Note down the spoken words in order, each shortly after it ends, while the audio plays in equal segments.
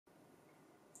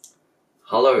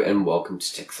Hello and welcome to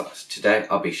TechSites. Today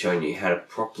I'll be showing you how to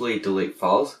properly delete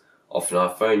files off an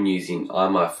iPhone using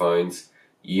iMyFone's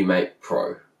Umate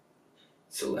Pro.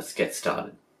 So let's get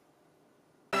started.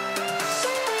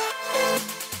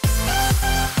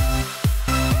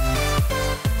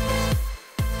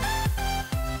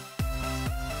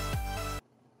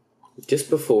 Just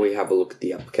before we have a look at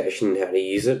the application and how to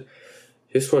use it,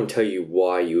 just want to tell you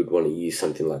why you would want to use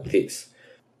something like this.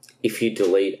 If you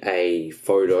delete a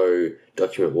photo,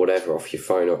 document, whatever off your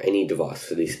phone or any device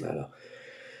for this matter,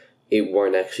 it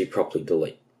won't actually properly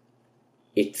delete.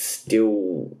 It's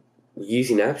still,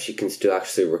 using apps, you can still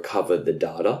actually recover the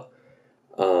data.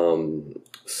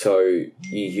 So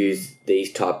you use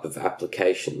these type of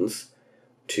applications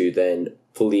to then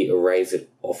fully erase it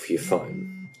off your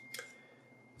phone.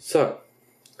 So,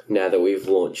 now that we've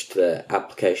launched the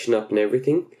application up and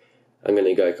everything, I'm going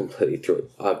to go completely through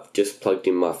it. I've just plugged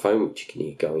in my phone, which you can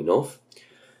hear going off.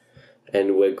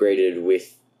 And we're greeted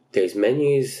with these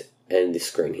menus and this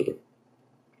screen here.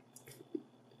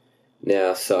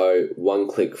 Now, so one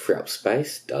click free up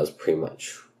space does pretty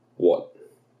much what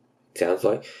it sounds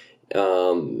like.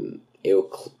 It'll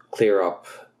clear up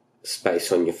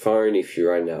space on your phone if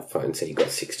you're running out of phone. So you've got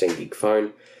a 16 gig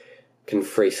phone. Can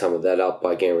free some of that up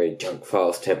by getting rid of junk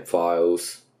files, temp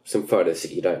files, some photos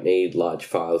that you don't need, large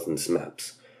files, and some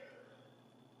apps.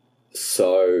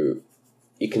 So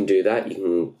you can do that. You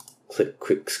can click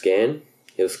quick scan.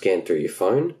 It'll scan through your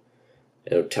phone.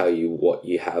 It'll tell you what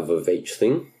you have of each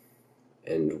thing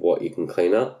and what you can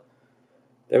clean up.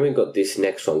 Then we've got this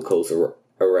next one called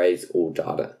erase all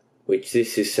data, which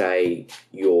this is say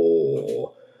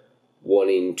you're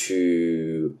wanting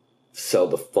to sell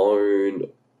the phone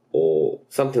or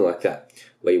something like that,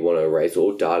 where you want to erase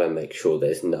all data, make sure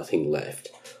there's nothing left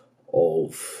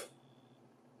of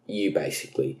you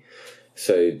basically.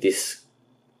 So this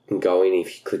can go in,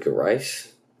 if you click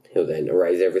erase, he'll then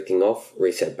erase everything off,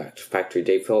 reset back to factory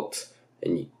defaults,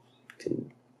 and you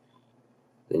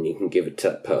can give it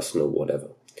to that person or whatever.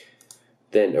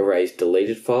 Then erase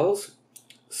deleted files.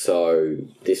 So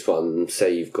this one,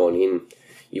 say you've gone in,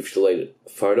 you've deleted a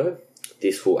photo,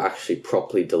 this will actually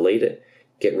properly delete it,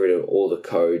 get rid of all the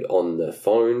code on the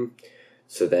phone,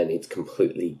 so then it's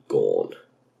completely gone.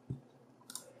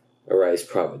 Erase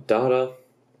private data.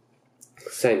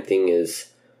 Same thing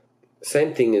as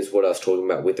what I was talking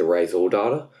about with erase all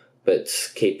data, but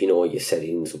it's keeping all your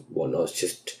settings and whatnot. It's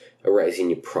just erasing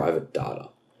your private data.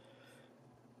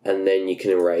 And then you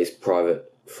can erase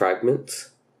private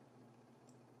fragments.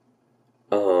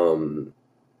 Anyway,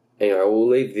 we'll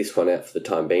leave this one out for the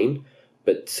time being,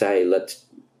 but say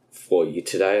for you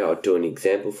today, I'll do an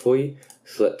example for you.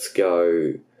 So let's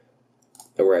go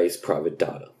erase private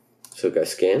data. So go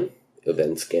scan. It'll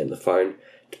then scan the phone.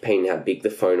 Depending how big the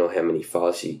phone or how many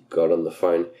files you got on the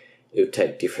phone, it'll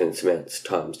take different amounts of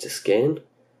times to scan.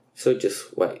 So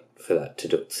just wait for that to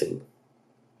do its thing.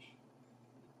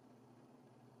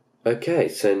 Okay,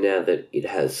 so now that it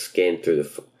has scanned through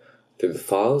the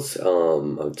files,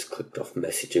 I've just clicked off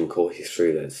message and call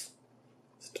history. There's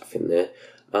stuff in there.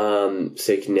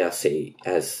 So you can now see it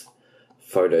has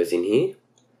photos in here.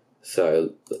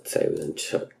 So let's say we then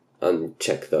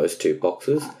uncheck those two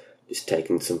boxes. Just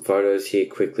taking some photos here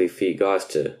quickly for you guys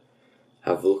to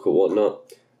have a look at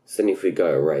whatnot. So then if we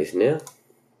go erase now,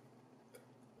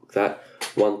 that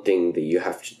one thing that you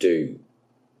have to do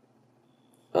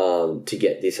to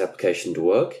get this application to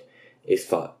work is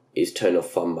turn off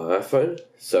Find My iPhone.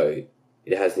 So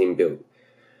it has an inbuilt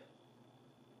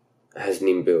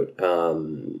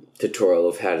tutorial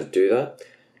of how to do that.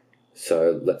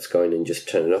 So let's go in and just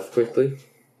turn it off quickly.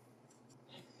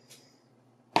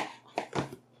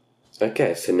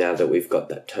 Okay, so now that we've got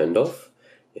that turned off,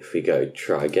 if we go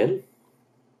try again,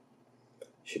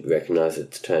 should recognize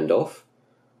it's turned off.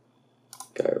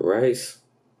 Go erase.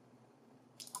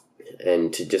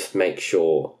 And to just make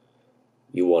sure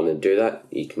you want to do that,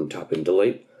 you can type in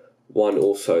delete. One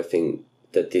also thing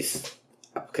that this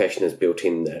application has built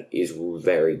in that is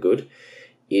very good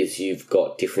is you've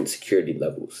got different security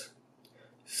levels.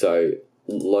 So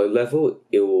low level,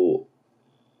 it will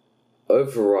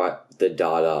overwrite the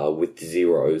data with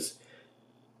zeros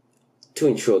to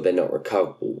ensure they're not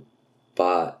recoverable,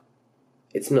 but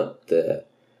it's not the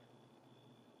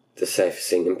safest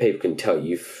thing, and people can tell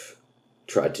you've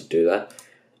tried to do that.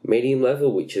 Medium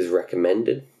level, which is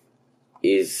recommended,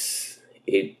 is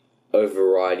it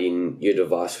overriding your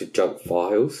device with junk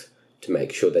files to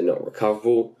make sure they're not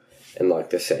recoverable, and like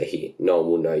they say here, no one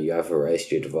will know you have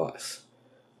erased your device.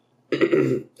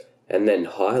 And then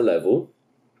high level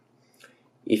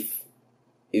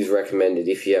is recommended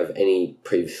if you have any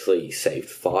previously saved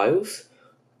files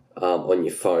on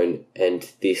your phone, and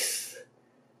this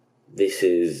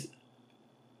is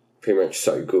pretty much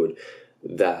so good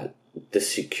that the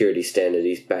security standard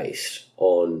is based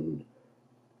on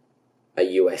a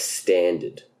US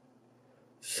standard.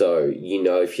 So,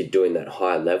 if you're doing that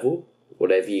high level,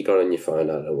 whatever you got on your phone,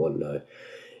 I don't want to know,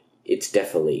 it's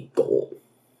definitely gone.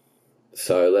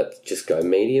 So let's just go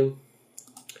medium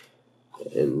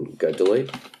and go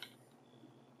delete.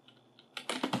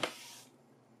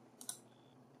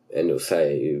 And it'll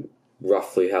say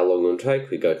roughly how long it'll take.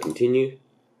 We go continue.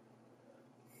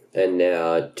 And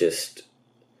now just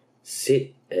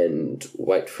sit and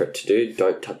wait for it to do.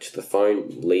 Don't touch the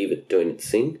phone, leave it doing its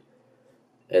thing.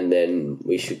 And then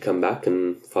we should come back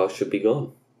and file should be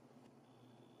gone.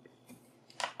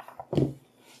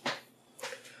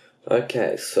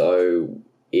 Okay, so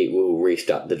it will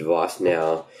restart the device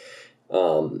now.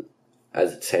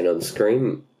 As it's saying on the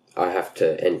screen, I have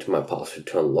to enter my password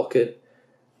to unlock it,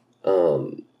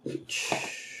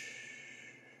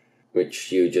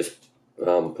 which you just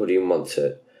put in once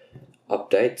it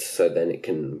updates, so then it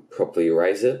can properly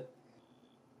erase it.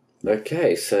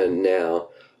 Okay, so now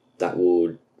that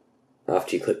will,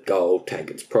 after you click go, take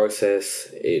its process.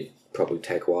 It probably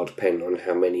take a while depending on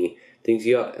how many things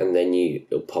you got, and then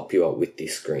it'll pop you up with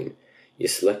this screen. Your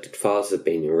selected files have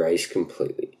been erased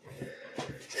completely.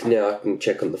 So now I can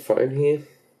check on the phone here.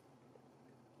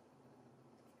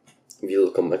 If you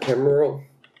look on my camera roll,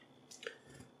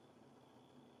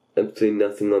 absolutely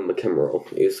nothing on my camera roll.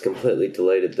 It's completely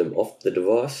deleted them off the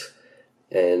device,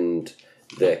 and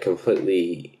they're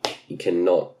completely, you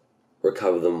cannot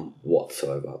recover them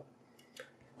whatsoever.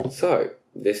 So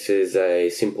this is a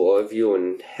simple overview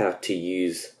on how to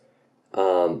use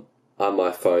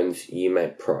iMyFone's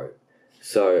Umate Pro.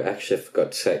 So actually I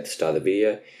forgot to say at the start of the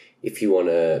video, if you want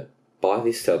to buy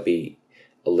this, there'll be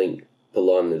a link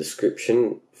below in the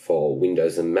description for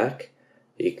Windows and Mac.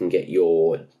 You can get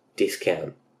your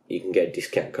discount. You can get a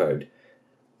discount code.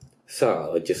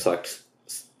 So I'd just like to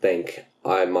thank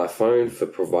iMyFone for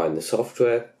providing the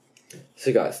software.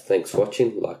 So guys, thanks for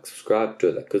watching. Like, subscribe, do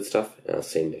all that good stuff, and I'll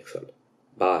see you next one.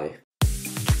 Bye.